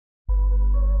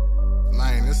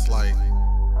it's like,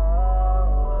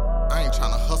 I ain't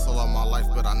tryna hustle all my life,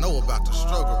 but I know about the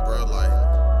struggle, bro. Like,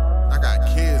 I got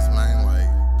kids, man.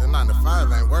 Like, the 9 to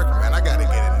 5 ain't working, man. I gotta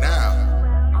get it now.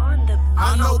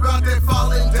 I know about that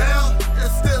falling down,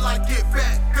 and still I get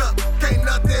back up. Can't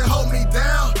nothing hold me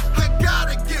down. I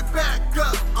gotta get back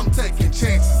up. I'm taking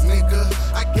chances, nigga.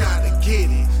 I gotta get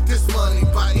it. This money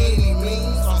by any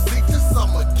means. I'm sick till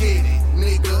I'ma get it,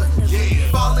 nigga.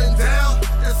 Yeah. Falling down,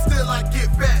 and still I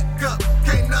get back up.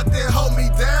 Can't nothing hold me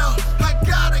down. I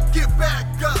gotta get back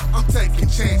up. I'm taking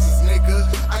chances, nigga.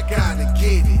 I gotta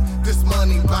get it. This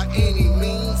money by any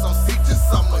means. I'm sick till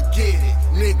I'ma get it,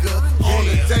 nigga. On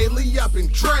the daily, I've been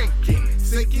drinking,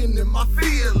 sinking in my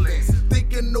feelings,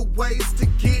 thinking of ways to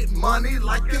get money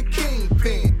like a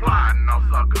kingpin. Plotting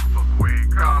on suckers for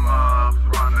quick come-ups.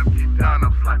 Run up, get done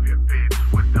up, slap your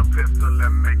bitch with the pistol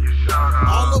and make you shut up.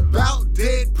 All about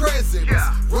dead presidents,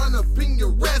 Yeah. Run up in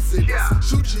your residence, Yeah.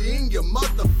 Shoot you in your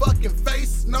motherfucking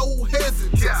face, no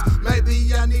hesitance. Yeah.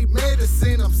 Maybe I need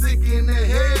medicine, I'm sick in the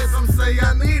head. Some say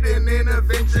I need an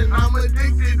intervention, I'm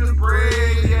addicted to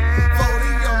bread. Yeah.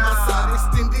 40 on my side,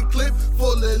 extended clip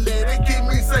full of lead. It keep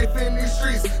me safe in these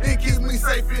streets, it keeps me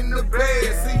safe in the bed.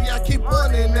 See, I keep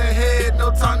running ahead,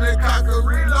 no time to cock or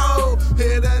reload.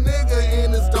 Hit a nigga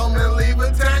in his dome and leave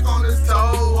a tag on his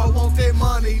toe. I want that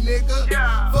money, nigga.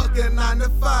 Yeah. Fuck a 9 to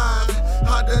 5.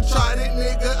 I done tried it,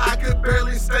 nigga. I could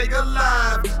barely stay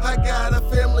alive. I got a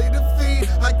family to feed.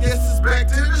 I guess it's back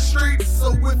to the streets.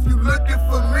 So if you looking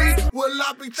for me, well,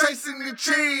 I be chasing the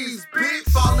cheese, bitch.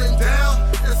 Falling down,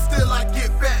 and still I get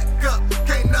back up.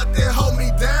 Can't nothing hold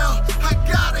me down. I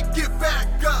gotta get back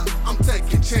up. I'm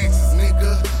taking chances,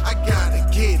 nigga. I gotta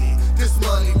get it. This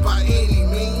money by any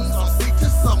means. I'm sick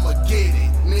till I'ma get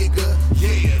it, nigga.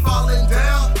 Yeah. Falling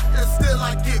down, and still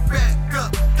I get back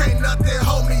up. Can't nothing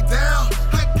hold me down.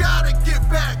 I gotta get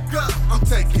back up. I'm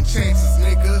taking chances,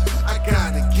 nigga. I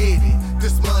gotta get it.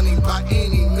 This money by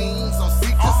any means. I'm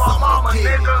sick till On my I'ma mama,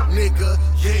 get nigga. it, nigga.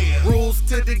 Yeah. Rules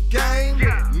to the game.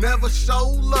 Yeah. Never show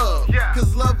love. Yeah.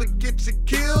 Cause love will get you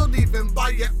killed even by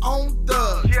your own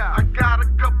thugs. Yeah, I got a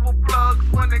couple plugs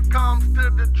when it comes to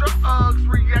the drugs.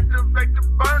 Reactivate the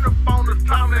burner phone, it's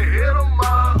time to hit 'em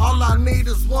up. All I need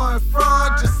is one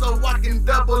front, just so I can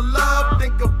double up.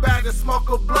 Think about it, smoke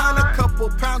a blunt, a couple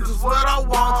pounds is what I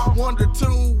want. 1 to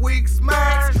 2 weeks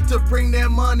max to bring that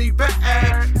money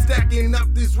back. Stacking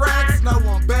up these racks, now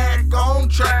I'm back on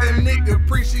track. A nigga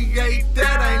appreciate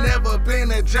that, ain't never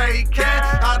been a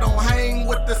J-Cat. I don't hang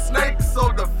with the snakes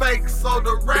or the fakes or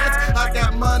the rats. I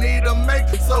got money to make,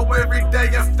 so every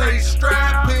day I stay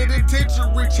strapped.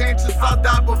 Penitentiary chances, I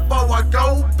die before I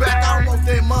go back. I want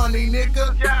that money,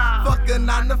 nigga. Yeah. Fuck a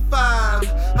 9 to 5.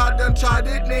 I done tried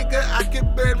it, nigga. I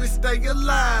can barely stay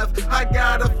alive. I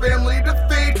got a family to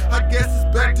feed. I guess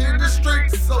it's back to the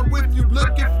streets. So if you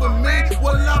looking for me,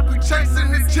 well, I'll be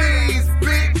chasing the cheese,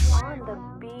 bitch.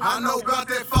 I know about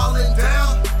that falling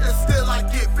down, and still I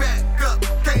get back up.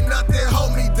 Can't nothing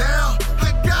hold me down.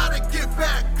 I gotta get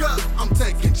back up. I'm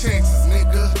taking chances,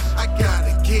 nigga. I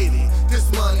gotta get it.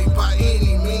 This money by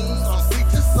any means. I'm sick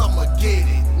till I'ma get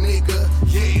it, nigga.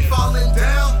 Yeah. Falling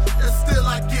down, and still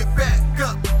I get back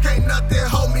up. Can't nothing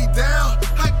hold me down.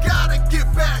 I gotta get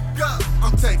back up.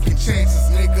 I'm taking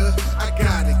chances, nigga. I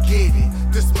gotta get it.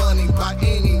 This money by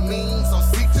any means. I'm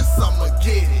sick till I'ma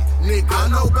get it, nigga. I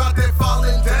know about that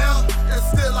falling down, and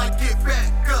still I get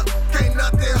back up. Can't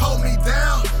nothing hold me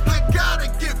down. I gotta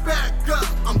get back up.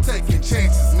 I'm taking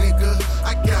chances, nigga.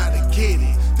 I gotta get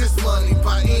it. This money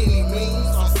by any means.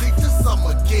 I'm sick till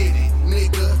I'ma get it,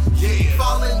 nigga. Yeah.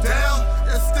 Falling down,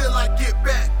 and still I get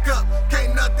back up.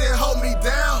 Can't nothing hold me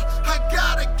down. I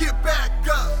gotta get back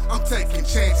up. I'm taking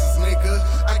chances, nigga.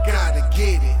 I gotta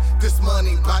get it. This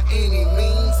money by any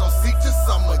means.